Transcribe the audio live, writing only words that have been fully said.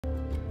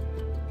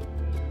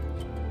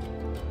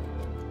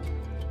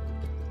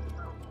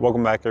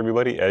Welcome back,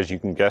 everybody. As you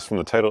can guess from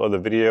the title of the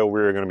video,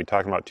 we're going to be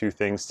talking about two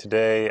things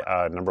today.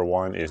 Number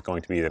one is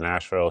going to be the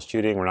Nashville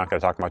shooting. We're not going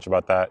to talk much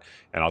about that,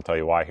 and I'll tell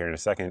you why here in a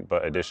second.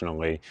 But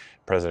additionally,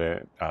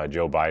 President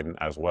Joe Biden,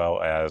 as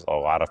well as a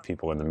lot of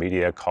people in the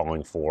media,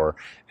 calling for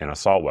an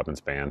assault weapons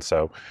ban.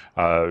 So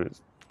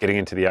getting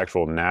into the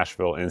actual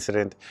Nashville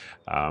incident,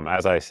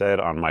 as I said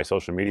on my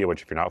social media,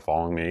 which if you're not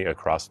following me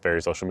across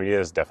various social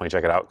medias, definitely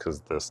check it out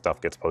because the stuff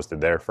gets posted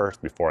there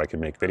first before I can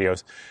make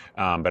videos.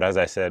 But as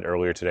I said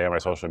earlier today on my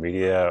social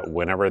media,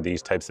 whenever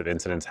these types of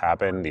incidents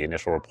happen, the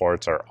initial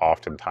reports are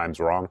oftentimes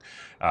wrong,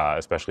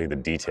 especially the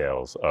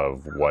details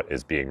of what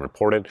is being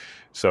reported.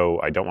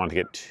 So I don't want to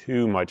get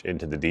too much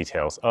into the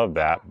details of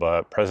that,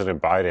 but President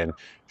Biden,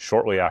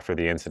 shortly after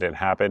the incident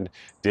happened,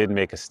 did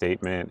make a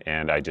statement,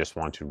 and I just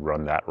want to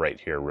run that right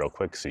here real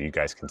quick so you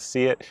guys can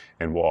see it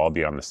and we'll all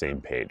be on the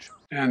same page.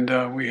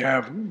 And we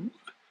have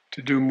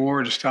to do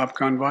more to stop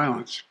gun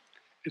violence.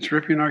 It's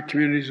ripping our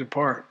communities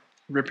apart,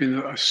 ripping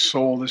the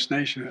soul of this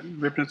nation,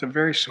 ripping at the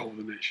very soul of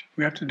the nation.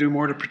 We have to do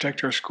more to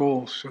protect our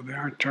schools so they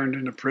aren't turned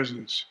into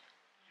prisons.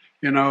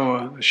 You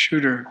know, the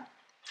shooter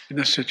in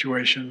this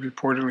situation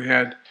reportedly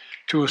had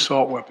 2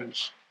 assault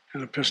weapons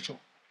and a pistol.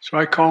 So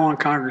I call on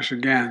Congress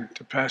again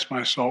to pass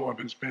my assault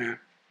weapons ban.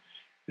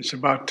 It's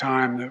about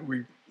time that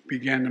we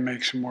began to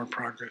make some more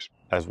progress.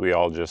 As we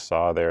all just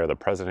saw there, the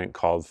president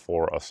called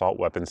for assault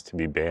weapons to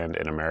be banned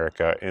in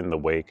America in the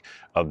wake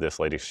of this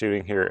latest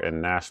shooting here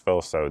in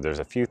Nashville. So there's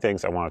a few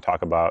things I want to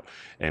talk about,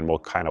 and we'll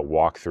kind of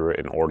walk through it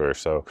in order.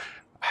 So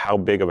how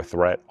big of a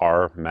threat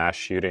are mass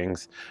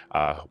shootings?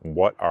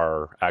 What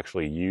are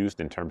actually used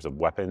in terms of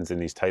weapons in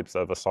these types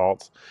of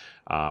assaults?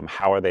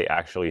 How are they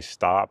actually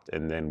stopped?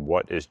 And then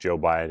what is Joe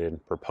Biden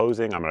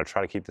proposing? I'm going to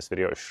try to keep this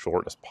video as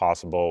short as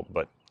possible,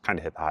 but kind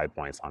of hit the high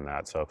points on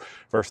that. So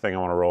first thing I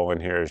want to roll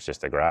in here is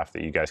just a graph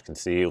that you guys can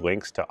see.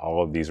 Links to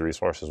all of these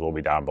resources will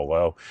be down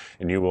below,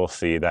 and you will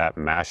see that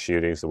mass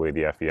shootings, the way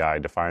the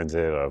FBI defines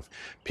it, of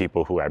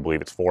people who, I believe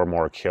it's 4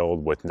 more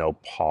killed with no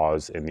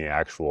pause in the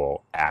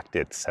actual act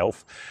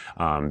itself.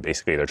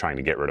 Basically, they're trying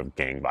to get rid of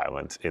gang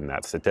violence in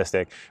that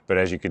statistic. But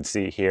as you can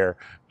see here,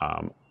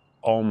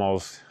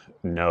 almost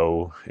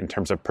no, in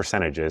terms of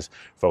percentages,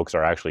 folks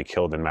are actually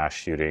killed in mass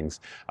shootings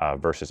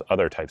versus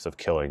other types of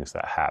killings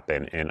that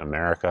happen in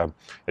America.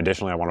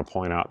 Additionally, I want to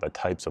point out the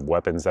types of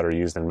weapons that are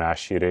used in mass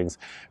shootings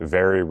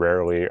very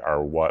rarely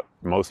are what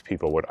most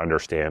people would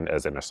understand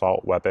as an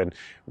assault weapon.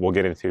 We'll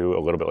get into a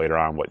little bit later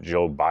on what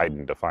Joe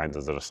Biden defines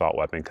as an assault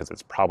weapon, because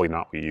it's probably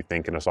not what you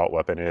think an assault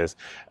weapon is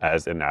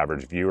as an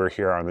average viewer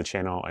here on the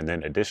channel. And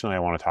then additionally, I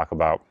want to talk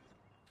about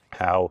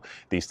how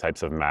these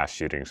types of mass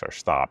shootings are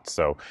stopped.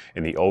 So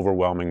in the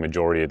overwhelming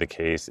majority of the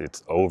case,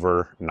 it's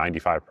over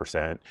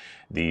 95%.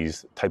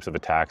 These types of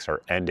attacks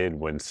are ended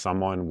when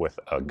someone with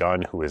a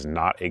gun who is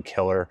not a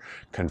killer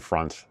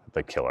confronts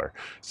the killer.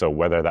 So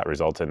whether that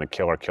results in the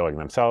killer killing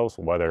themselves,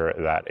 whether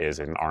that is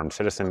an armed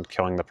citizen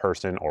killing the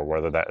person, or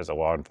whether that is a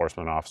law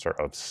enforcement officer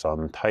of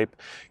some type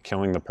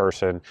killing the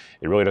person,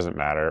 it really doesn't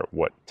matter.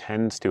 What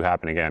tends to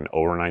happen, again,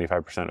 over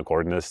 95%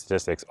 according to the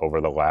statistics over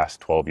the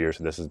last 12 years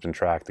this has been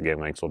tracked, again,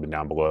 links will be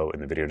down below in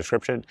the video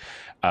description,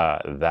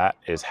 that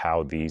is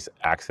how these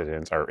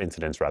accidents, or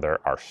incidents rather,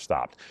 are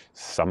stopped.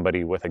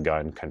 Somebody with a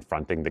gun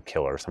confronting the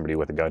killer, somebody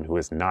with a gun who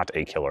is not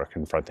a killer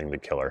confronting the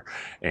killer.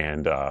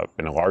 And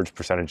in a large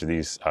percentage of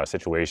these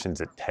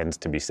situations, it tends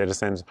to be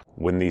citizens.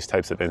 When these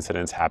types of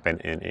incidents happen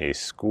in a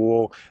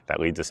school, that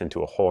leads us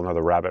into a whole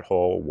nother rabbit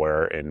hole,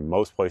 where in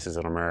most places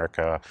in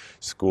America,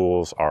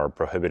 schools are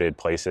prohibited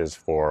places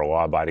for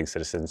law-abiding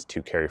citizens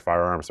to carry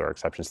firearms. There are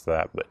exceptions to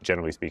that, but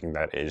generally speaking,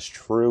 that is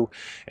true.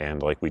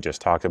 And like we just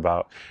talked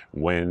about,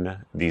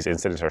 when these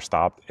incidents are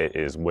stopped, it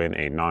is when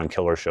a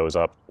non-killer shows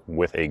up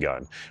with a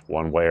gun,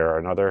 one way or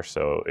another.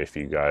 So if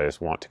you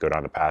guys want to go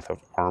down the path of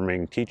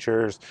arming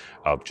teachers,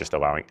 of just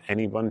allowing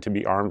anyone to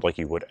be armed like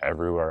you would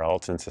everywhere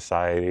else in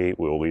society,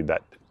 we'll leave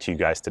that to you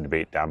guys to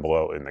debate down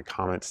below in the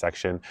comments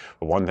section.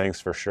 But one thing's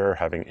for sure,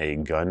 having a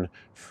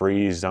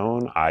gun-free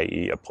zone,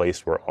 i.e. a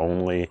place where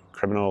only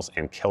criminals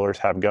and killers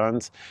have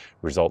guns,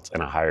 results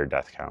in a higher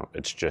death count.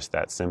 It's just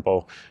that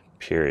simple.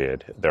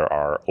 Period. There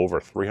are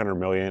over 300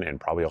 million and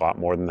probably a lot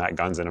more than that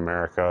guns in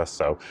America.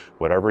 So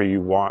whatever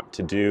you want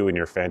to do in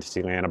your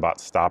fantasy land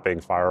about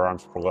stopping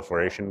firearms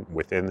proliferation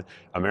within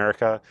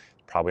America,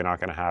 probably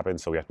not going to happen.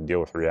 So we have to deal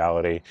with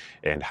reality.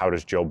 And how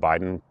does Joe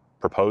Biden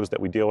propose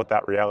that we deal with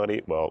that reality?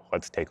 Well,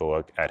 let's take a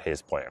look at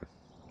his plan.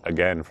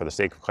 Again, for the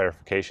sake of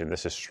clarification,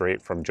 this is straight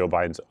from Joe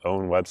Biden's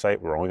own website.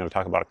 We're only going to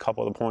talk about a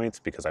couple of the points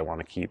because I want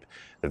to keep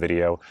the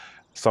video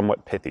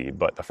somewhat pithy.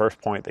 But the first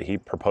point that he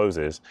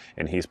proposes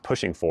and he's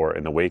pushing for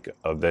in the wake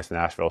of this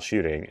Nashville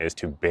shooting is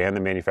to ban the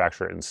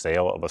manufacture and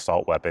sale of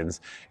assault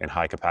weapons and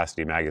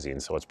high-capacity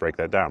magazines. So let's break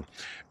that down.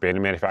 Ban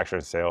the manufacture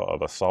and sale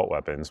of assault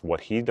weapons.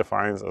 What he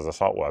defines as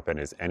assault weapon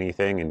is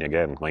anything, and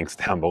again, links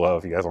down below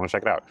if you guys want to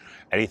check it out,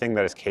 anything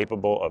that is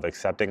capable of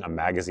accepting a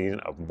magazine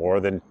of more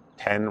than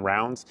 10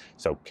 rounds.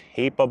 So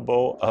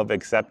capable of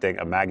accepting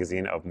a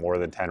magazine of more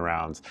than 10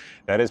 rounds.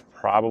 That is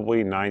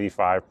probably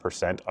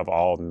 95% of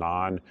all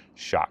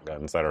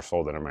non-shotguns that are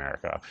sold in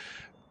America.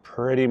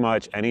 pretty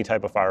much any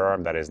type of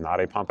firearm that is not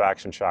a pump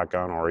action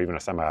shotgun or even a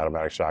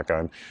semi-automatic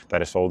shotgun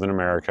that is sold in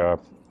America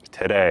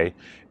today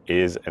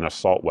is an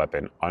assault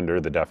weapon under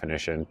the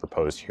definition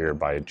proposed here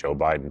by Joe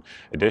Biden.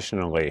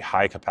 Additionally,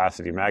 high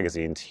capacity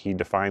magazines, he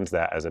defines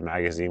that as a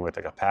magazine with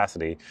a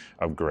capacity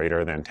of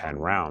greater than 10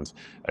 rounds.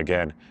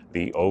 Again,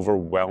 the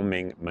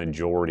overwhelming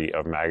majority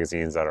of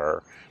magazines that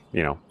are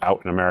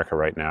out in America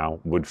right now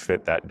would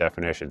fit that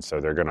definition. So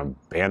they're going to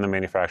ban the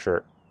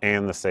manufacturer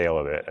and the sale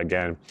of it.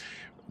 Again,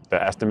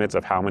 the estimates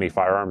of how many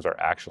firearms are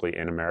actually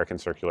in American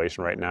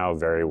circulation right now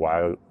vary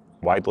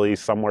widely,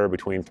 somewhere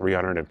between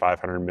 300 and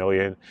 500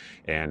 million.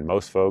 And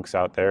most folks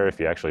out there, if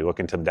you actually look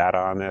into the data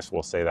on this,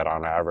 will say that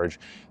on average,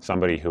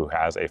 somebody who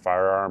has a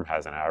firearm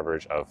has an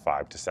average of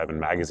 5 to 7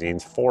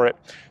 magazines for it.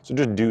 So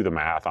just do the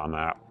math on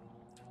that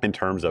in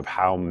terms of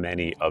how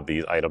many of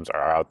these items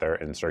are out there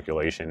in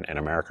circulation in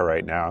America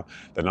right now.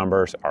 The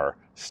numbers are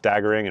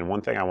staggering. And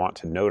one thing I want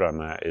to note on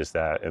that is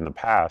that in the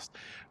past,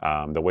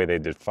 the way they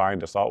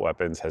defined assault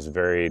weapons has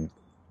varied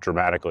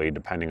dramatically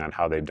depending on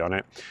how they've done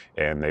it.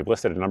 And they've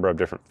listed a number of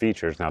different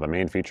features. Now, the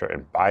main feature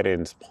in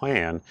Biden's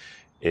plan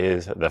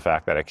is the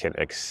fact that it can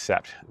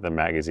accept the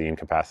magazine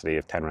capacity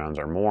of 10 rounds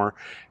or more.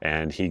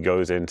 And he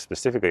goes in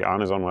specifically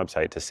on his own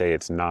website to say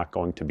it's not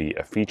going to be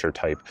a feature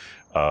type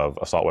of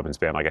assault weapons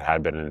ban like it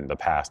had been in the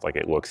past, like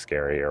it looks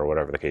scary or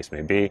whatever the case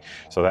may be.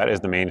 So that is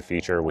the main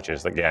feature, which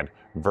is, again,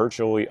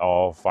 virtually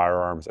all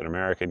firearms in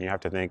America. And you have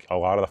to think a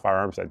lot of the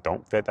firearms that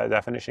don't fit that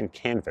definition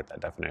can fit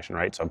that definition,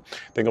 right? So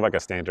think of like a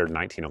standard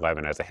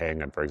 1911 as a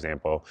handgun, for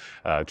example.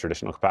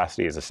 Traditional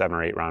capacity is a 7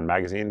 or 8 round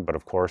magazine, but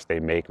of course they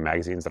make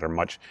magazines that are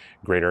much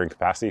greater in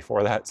capacity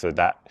for that. So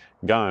that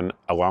gun,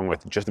 along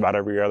with just about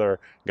every other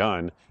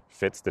gun,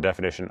 fits the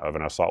definition of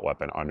an assault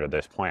weapon under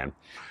this plan.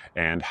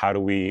 And how do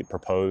we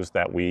propose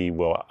that we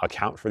will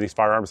account for these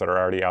firearms that are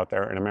already out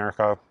there in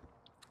America?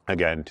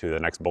 Again, to the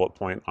next bullet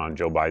point on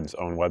Joe Biden's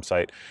own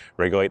website,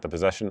 regulate the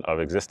possession of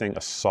existing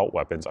assault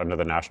weapons under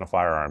the National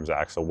Firearms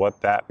Act. So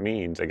what that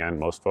means, again,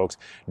 most folks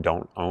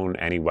don't own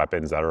any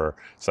weapons that are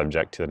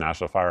subject to the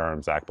National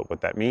Firearms Act. But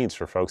what that means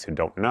for folks who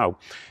don't know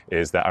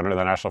is that under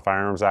the National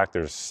Firearms Act,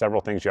 there's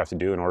several things you have to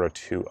do in order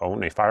to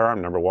own a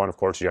firearm. Number one, of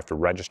course, you have to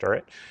register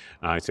it.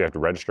 So you have to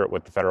register it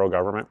with the federal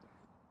government.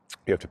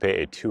 You have to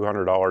pay a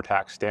 $200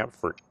 tax stamp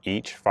for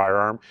each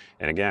firearm.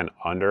 And again,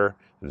 under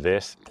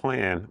this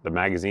plan, the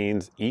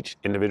magazines, each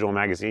individual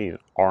magazine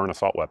are an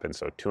assault weapon.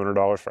 So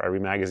 $200 for every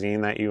magazine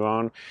that you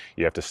own.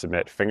 You have to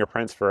submit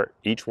fingerprints for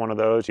each one of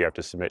those. You have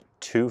to submit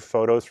 2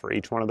 photos for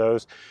each one of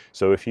those.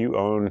 So if you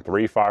own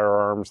 3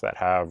 firearms that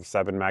have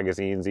 7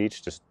 magazines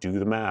each, just do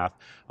the math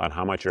on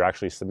how much you're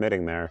actually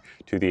submitting there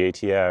to the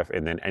ATF.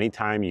 And then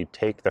anytime you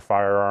take the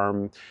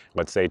firearm,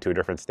 let's say to a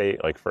different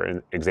state, like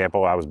for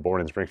example, I was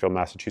born in Springfield,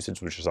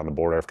 Massachusetts, which is on the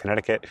border of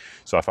Connecticut.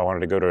 So if I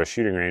wanted to go to a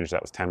shooting range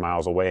that was 10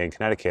 miles away in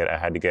Connecticut, I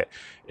had to get,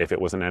 if it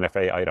was an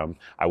NFA item,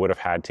 I would have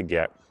had to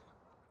get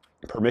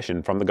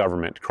permission from the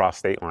government to cross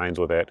state lines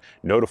with it,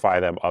 notify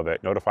them of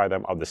it, notify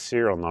them of the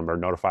serial number,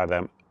 notify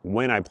them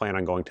when I plan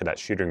on going to that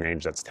shooting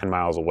range that's 10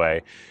 miles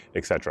away,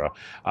 etc.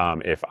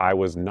 If I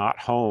was not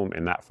home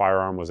and that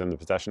firearm was in the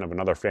possession of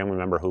another family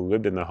member who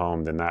lived in the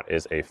home, then that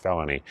is a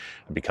felony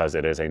because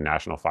it is a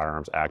National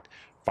Firearms Act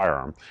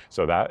firearm.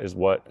 So that is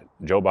what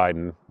Joe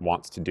Biden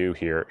wants to do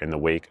here in the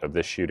wake of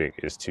this shooting,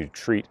 is to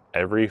treat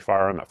every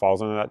firearm that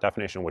falls under that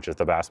definition, which is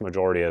the vast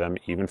majority of them,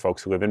 even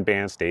folks who live in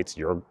banned states,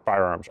 your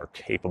firearms are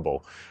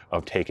capable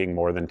of taking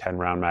more than 10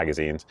 round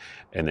magazines,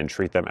 and then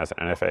treat them as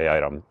an NFA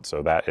item.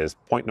 So that is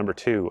point number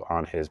 2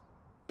 on his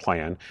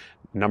plan.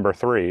 Number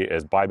 3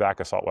 is buy back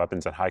assault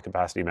weapons and high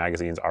capacity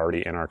magazines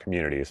already in our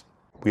communities.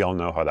 We all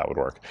know how that would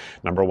work.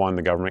 Number one,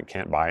 the government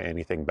can't buy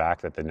anything back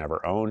that they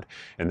never owned.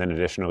 And then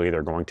additionally,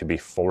 they're going to be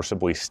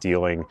forcibly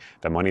stealing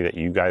the money that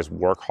you guys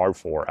work hard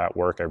for at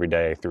work every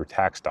day through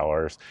tax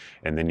dollars,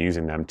 and then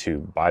using them to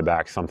buy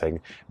back something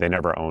they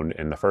never owned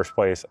in the first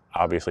place.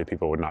 Obviously,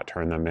 people would not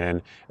turn them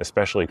in,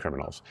 especially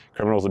criminals.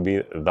 Criminals would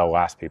be the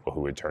last people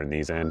who would turn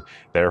these in,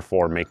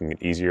 therefore making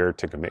it easier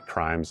to commit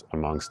crimes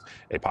amongst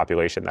a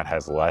population that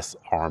has less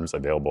arms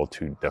available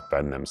to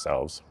defend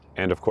themselves.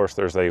 And of course,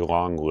 there's a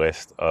long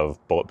list of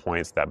bullet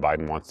points that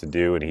Biden wants to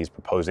do and he's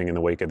proposing in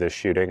the wake of this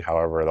shooting.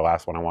 However, the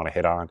last one I want to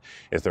hit on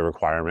is the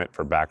requirement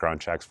for background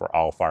checks for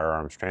all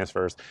firearms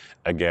transfers.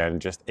 Again,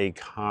 just a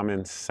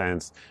common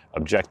sense,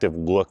 objective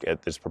look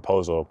at this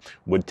proposal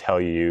would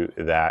tell you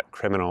that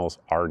criminals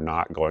are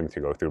not going to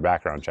go through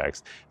background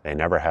checks. They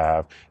never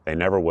have, they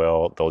never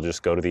will. They'll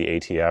just go to the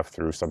ATF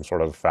through some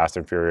sort of fast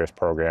and furious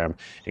program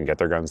and get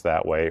their guns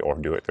that way, or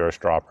do it through a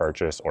straw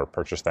purchase, or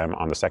purchase them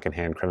on the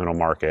secondhand criminal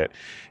market,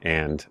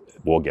 and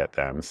we'll get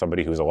them.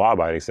 Somebody who's a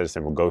law-abiding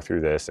citizen will go through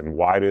this. And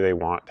why do they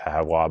want to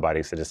have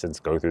law-abiding citizens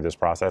go through this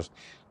process?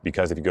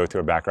 Because if you go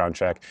through a background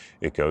check,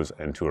 it goes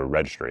into a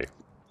registry.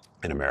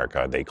 In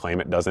America, they claim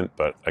it doesn't,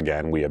 but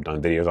again, we have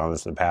done videos on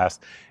this in the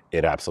past.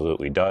 It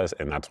absolutely does,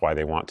 and that's why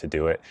they want to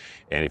do it.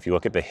 And if you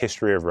look at the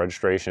history of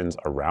registrations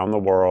around the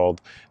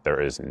world,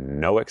 there is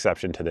no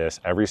exception to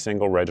this. Every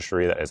single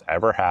registry that has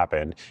ever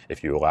happened,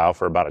 if you allow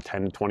for about a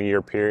 10 to 20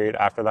 year period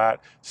after that,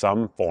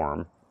 some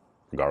form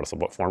regardless of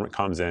what form it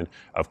comes in,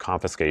 of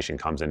confiscation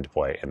comes into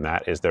play, and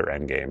that is their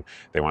end game.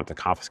 They want to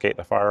confiscate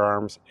the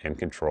firearms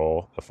and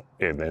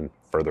and then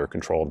further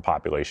control the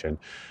population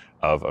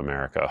of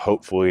America.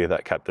 Hopefully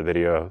that kept the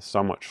video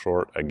somewhat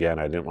short. Again,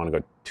 I didn't want to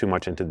go too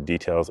much into the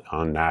details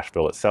on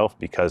Nashville itself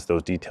because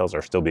those details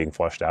are still being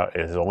fleshed out.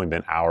 It has only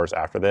been hours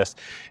after this,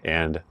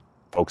 and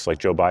folks like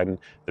Joe Biden,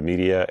 the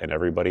media, and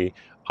everybody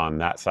on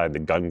that side, the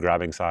gun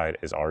grabbing side,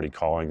 is already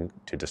calling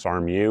to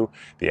disarm you,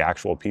 the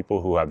actual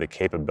people who have the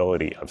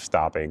capability of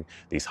stopping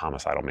these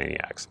homicidal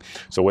maniacs.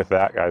 So with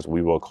that, guys,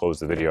 we will close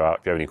the video out.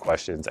 If you have any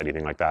questions,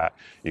 anything like that,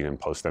 you can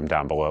post them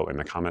down below in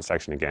the comment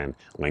section. Again,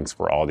 links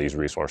for all these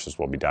resources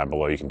will be down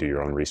below. You can do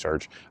your own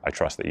research. I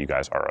trust that you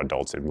guys are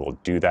adults and will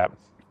do that.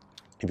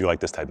 If you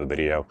like this type of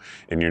video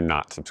and you're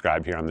not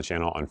subscribed here on the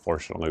channel,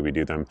 unfortunately, we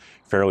do them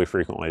fairly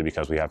frequently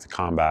because we have to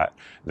combat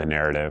the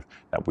narrative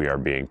that we are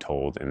being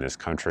told in this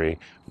country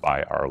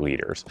by our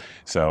leaders.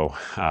 So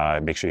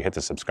make sure you hit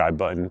the subscribe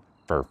button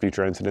for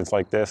future incidents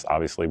like this.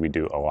 Obviously, we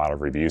do a lot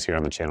of reviews here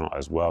on the channel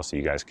as well, so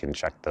you guys can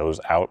check those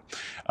out.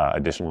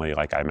 Additionally,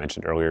 like I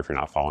mentioned earlier, if you're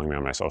not following me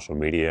on my social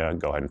media,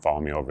 go ahead and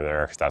follow me over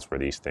there because that's where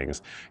these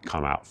things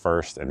come out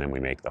first, and then we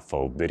make the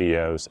full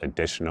videos.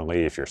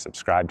 Additionally, if you're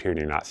subscribed here and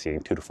you're not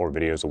seeing 2 to 4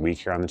 videos a week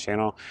here on the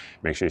channel,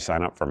 make sure you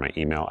sign up for my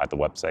email at the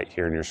website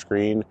here on your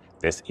screen.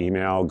 This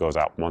email goes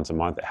out once a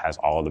month. It has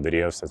all of the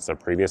videos since the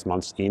previous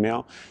month's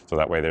email, so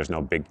that way there's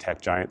no big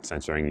tech giant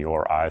censoring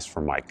your eyes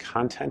from my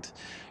content.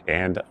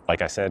 And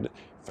like I said,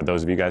 for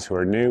those of you guys who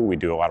are new, we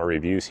do a lot of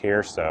reviews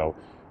here, so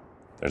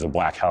there's a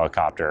black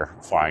helicopter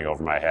flying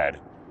over my head.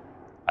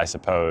 I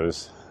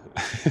suppose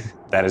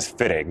that is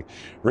fitting.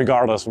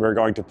 Regardless, we're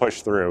going to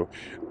push through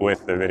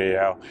with the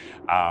video.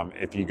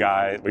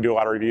 We do a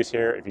lot of reviews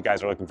here. If you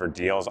guys are looking for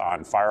deals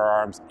on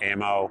firearms,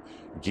 ammo,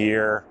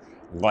 gear,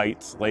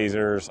 lights,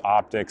 lasers,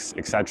 optics,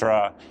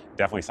 etc.,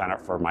 definitely sign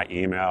up for my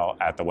email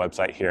at the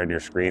website here on your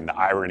screen. The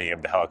irony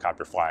of the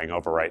helicopter flying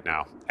over right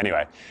now.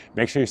 Anyway,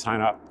 make sure you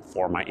sign up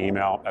for my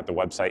email at the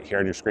website here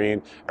on your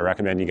screen. I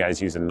recommend you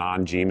guys use a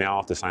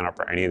non-Gmail to sign up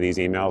for any of these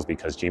emails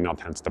because Gmail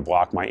tends to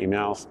block my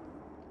emails.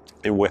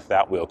 And with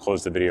that, we'll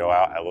close the video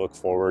out. I look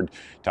forward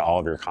to all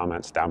of your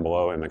comments down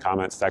below in the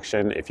comments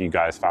section. If you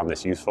guys found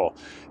this useful,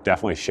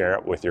 definitely share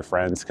it with your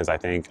friends because I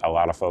think a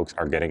lot of folks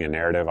are getting a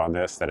narrative on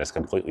this that is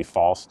completely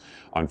false,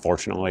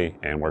 unfortunately,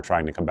 and we're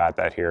trying to combat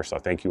that here. So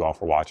thank you all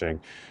for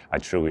watching. I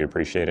truly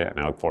appreciate it, and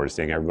I look forward to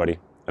seeing everybody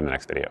in the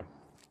next video.